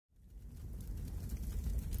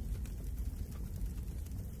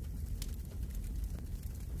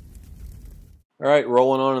All right,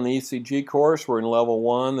 rolling on in the ECG course. We're in level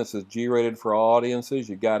 1. This is G-rated for all audiences.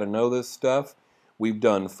 You got to know this stuff. We've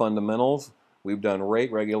done fundamentals. We've done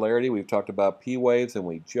rate regularity. We've talked about P waves, and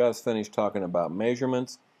we just finished talking about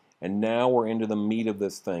measurements. And now we're into the meat of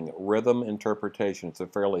this thing, rhythm interpretation. It's a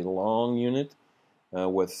fairly long unit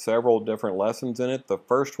with several different lessons in it. The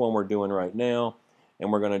first one we're doing right now,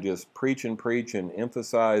 and we're going to just preach and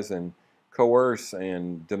emphasize and coerce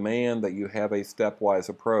and demand that you have a stepwise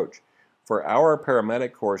approach. For our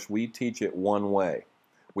paramedic course, we teach it one way.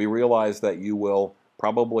 We realize that you will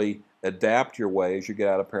probably adapt your way as you get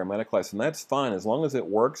out of paramedic class, and that's fine. As long as it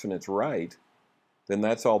works and it's right, then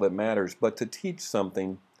that's all that matters. But to teach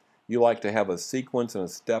something, you like to have a sequence and a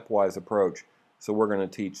stepwise approach, so we're going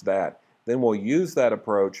to teach that. Then we'll use that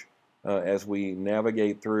approach as we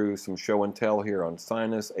navigate through some show and tell here on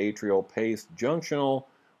sinus, atrial, pace, junctional,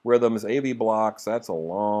 rhythms, AV blocks. That's a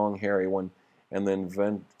long, hairy one. And then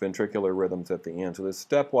ventricular rhythms at the end. So this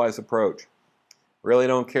stepwise approach. Really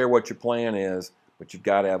don't care what your plan is, but you've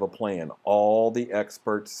got to have a plan. All the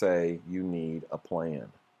experts say you need a plan.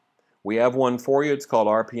 We have one for you. It's called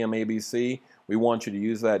RPM ABC. We want you to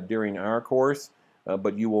use that during our course,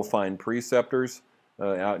 but you will find preceptors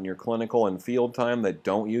out in your clinical and field time that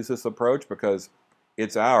don't use this approach because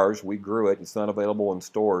it's ours. We grew it. It's not available in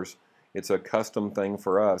stores. It's a custom thing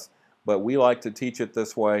for us. But we like to teach it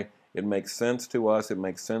this way. It makes sense to us. It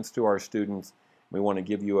makes sense to our students. We want to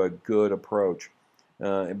give you a good approach.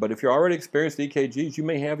 But if you're already experienced EKGs, you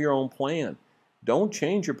may have your own plan. Don't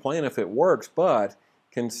change your plan if it works, but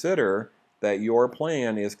consider that your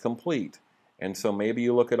plan is complete. And so maybe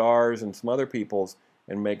you look at ours and some other people's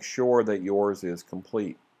and make sure that yours is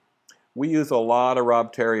complete. We use a lot of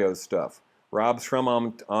Rob Terrio's stuff. Rob's from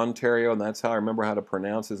Ontario, and that's how I remember how to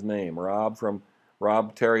pronounce his name. Rob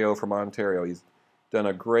Terrio from Ontario. He's done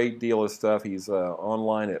a great deal of stuff. He's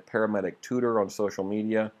online at Paramedic Tutor on social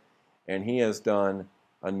media, and he has done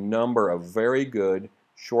a number of very good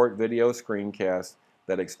short video screencasts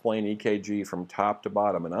that explain EKG from top to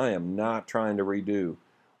bottom. And I am not trying to redo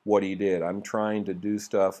what he did. I'm trying to do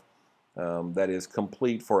stuff that is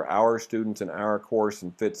complete for our students in our course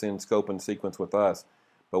and fits in scope and sequence with us.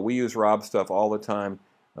 But we use Rob's stuff all the time.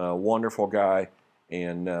 Wonderful guy,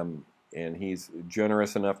 and he's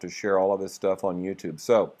generous enough to share all of his stuff on YouTube.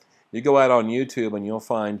 So you go out on YouTube and you'll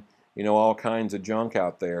find all kinds of junk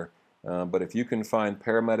out there. But if you can find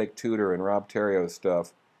Paramedic Tutor and Rob Terrio's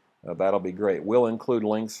stuff, that'll be great. We'll include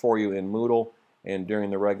links for you in Moodle and during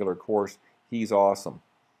the regular course. He's awesome.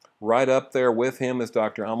 Right up there with him is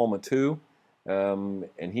Dr. Amal Mattu,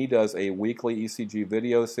 and he does a weekly ECG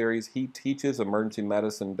video series. He teaches emergency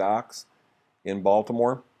medicine docs in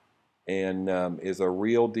Baltimore, and is a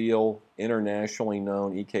real deal, internationally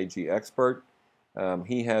known EKG expert.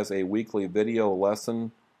 He has a weekly video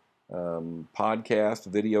lesson podcast,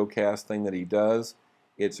 videocast thing that he does.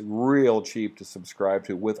 It's real cheap to subscribe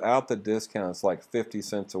to. Without the discount, it's like 50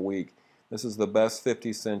 cents a week. This is the best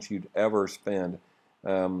 50 cents you'd ever spend,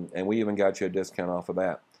 and we even got you a discount off of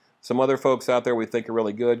that. Some other folks out there we think are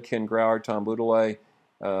really good. Ken Grauer, Tom Boudelet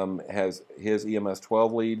has his EMS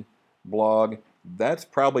 12 lead blog. That's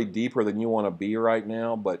probably deeper than you want to be right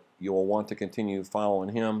now, but you'll want to continue following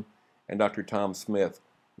him. And Dr. Tom Smith,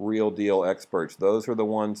 real deal experts. Those are the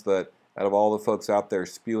ones that, out of all the folks out there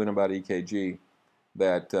spewing about EKG,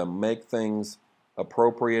 that make things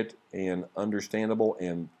appropriate and understandable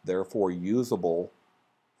and therefore usable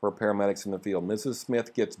for paramedics in the field. Mrs.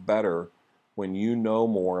 Smith gets better when you know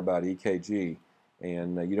more about EKG,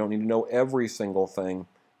 and you don't need to know every single thing.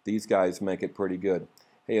 These guys make it pretty good.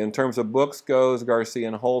 Hey, in terms of books goes, Garcia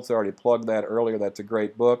and Holtz, I already plugged that earlier. That's a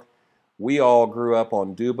great book. We all grew up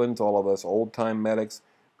on Dubin's. All of us old-time medics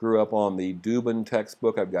grew up on the Dubin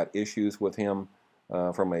textbook. I've got issues with him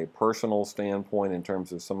from a personal standpoint in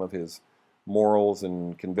terms of some of his morals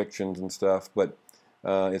and convictions and stuff. But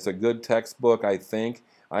it's a good textbook, I think.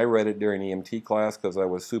 I read it during EMT class because I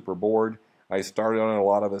was super bored. I started on it. A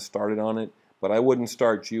lot of us started on it. But I wouldn't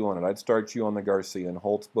start you on it. I'd start you on the Garcia and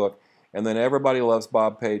Holtz book. And then everybody loves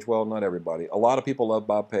Bob Page. Well, not everybody. A lot of people love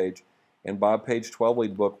Bob Page. And Bob Page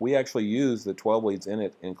 12-lead book, we actually use the 12 leads in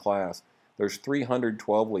it in class. There's 300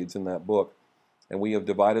 12 leads in that book. And we have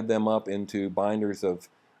divided them up into binders of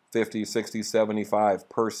 50, 60, 75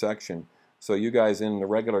 per section. So you guys in the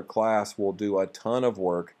regular class will do a ton of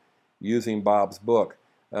work using Bob's book.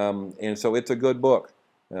 And so it's a good book.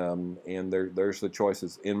 And there's the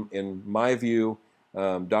choices. In my view,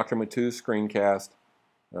 Dr. Mattu's screencast,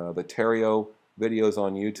 the Terrio videos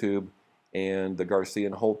on YouTube, and the Garcia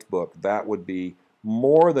and Holtz book, that would be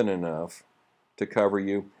more than enough to cover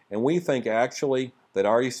you. And we think actually that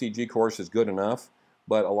our ECG course is good enough,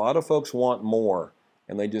 But a lot of folks want more,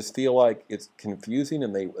 and they just feel like it's confusing,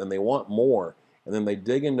 and they want more, and then they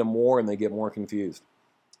dig into more and they get more confused.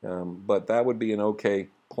 But that would be an okay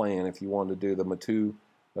plan if you wanted to do the Matu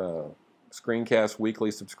screencast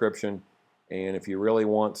weekly subscription, and if you really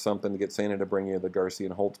want something to get Santa to bring you the Garcia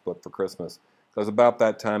and Holtz book for Christmas, because about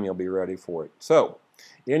that time you'll be ready for it. So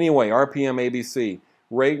anyway, RPM ABC,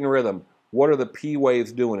 rate and rhythm. What are the P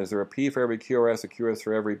waves doing? Is there a P for every QRS, a QRS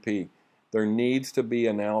for every P? There needs to be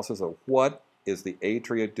analysis of what is the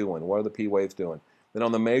atria doing? What are the P waves doing? Then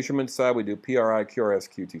on the measurement side, we do PRI, QRS,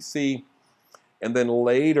 QTC. And then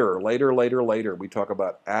later, we talk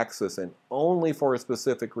about axis, and only for a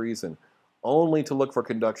specific reason, only to look for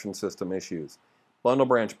conduction system issues. Bundle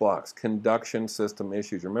branch blocks, conduction system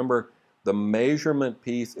issues. Remember, the measurement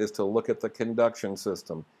piece is to look at the conduction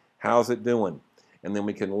system. How's it doing? And then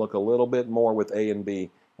we can look a little bit more with A and B.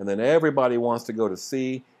 And then everybody wants to go to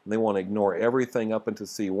C, and they want to ignore everything up into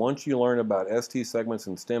C. Once you learn about ST segments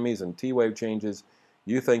and STEMIs and T-wave changes,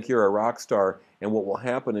 you think you're a rock star, and what will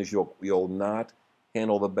happen is you'll not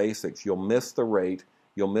handle the basics. You'll miss the rate,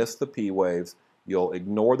 you'll miss the P waves, you'll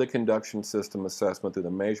ignore the conduction system assessment through the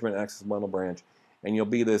measurement axis bundle branch, and you'll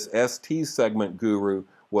be this ST segment guru.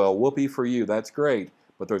 Well, whoopee for you, that's great,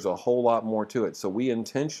 but there's a whole lot more to it. So we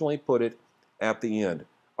intentionally put it at the end.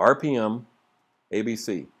 RPM,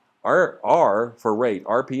 ABC. R for rate.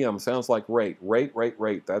 RPM sounds like rate.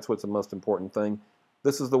 Rate. That's what's the most important thing.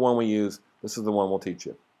 This is the one we use. This is the one we'll teach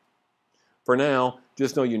you. For now,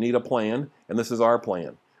 just know you need a plan, and this is our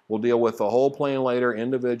plan. We'll deal with the whole plan later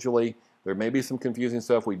individually. There may be some confusing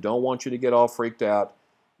stuff. We don't want you to get all freaked out.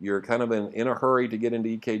 You're kind of in a hurry to get into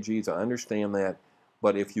EKGs. I understand that.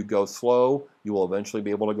 But if you go slow, you will eventually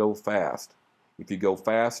be able to go fast. If you go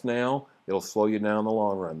fast now, it'll slow you down in the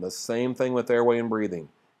long run. The same thing with airway and breathing.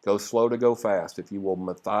 Go slow to go fast. If you will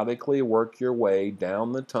methodically work your way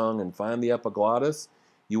down the tongue and find the epiglottis,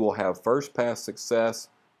 you will have first pass success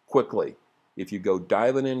quickly. If you go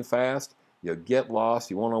diving in fast, you'll get lost.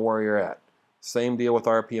 You won't know where you're at. Same deal with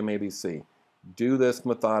RPM ABC. Do this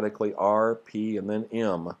methodically, R, P, and then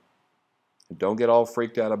M. Don't get all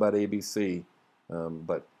freaked out about ABC.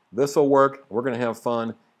 But this will work. We're going to have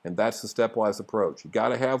fun, and that's the stepwise approach. You got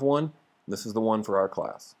to have one. This is the one for our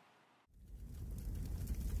class.